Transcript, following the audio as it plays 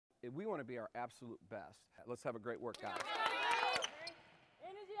We want to be our absolute best. Let's have a great workout.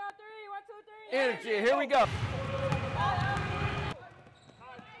 Energy on three. 1, 2, 3. Energy, here we go.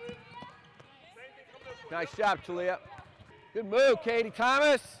 Nice job, Talia. Good move, Katie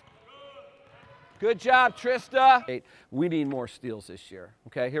Thomas. Good job, Trista. We need more steals this year.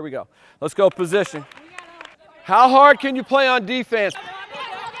 Okay, here we go. Let's go position. How hard can you play on defense?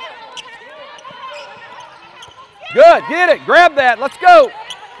 Good, get it, grab that, let's go.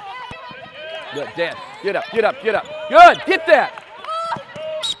 Good, Dan, get up, get up, get up. Good, get that.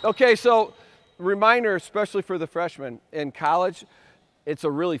 Okay, so reminder, especially for the freshmen, in college, it's a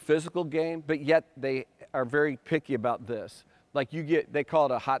really physical game, but yet they are very picky about this. Like they call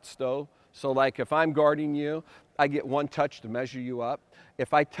it a hot stove. So like if I'm guarding you, I get one touch to measure you up.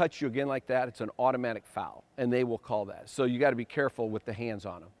 If I touch you again like that, it's an automatic foul, and they will call that. So you got to be careful with the hands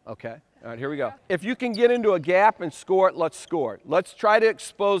on them, okay? All right, here we go. If you can get into a gap and score it, let's score it. Let's try to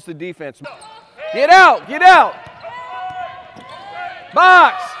expose the defense. Get out, get out.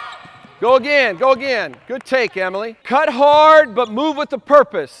 Box. Go again, go again. Good take, Emily. Cut hard, but move with a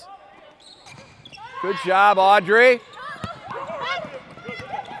purpose. Good job, Audrey.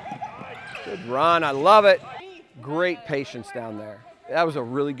 Good run, I love it. Great patience down there. That was a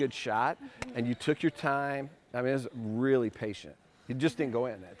really good shot, and you took your time. I mean, it was really patient. You just didn't go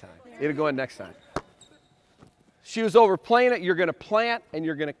in that time. It'll go in next time. She was overplaying it. You're going to plant, and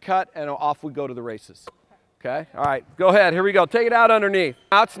you're going to cut, and off we go to the races. Okay? All right, go ahead. Here we go. Take it out underneath.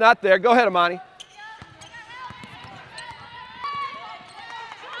 Out's not there. Go ahead, Amani.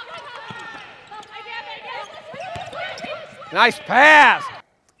 Nice pass.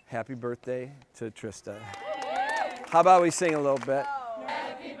 Happy birthday to Trista. How about we sing a little bit?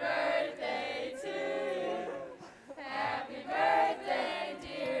 Happy birthday to you. Happy birthday,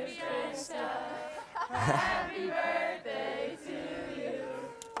 dear Trista. Happy birthday to you.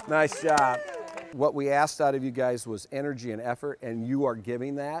 Nice job. What we asked out of you guys was energy and effort, and you are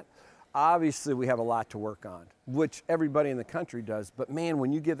giving that. Obviously, we have a lot to work on, which everybody in the country does. But man,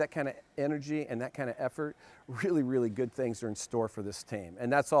 when you give that kind of energy and that kind of effort, really, really good things are in store for this team.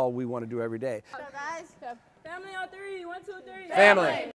 And that's all we want to do every day. So guys, family on 3. 1, 2, 3. Family.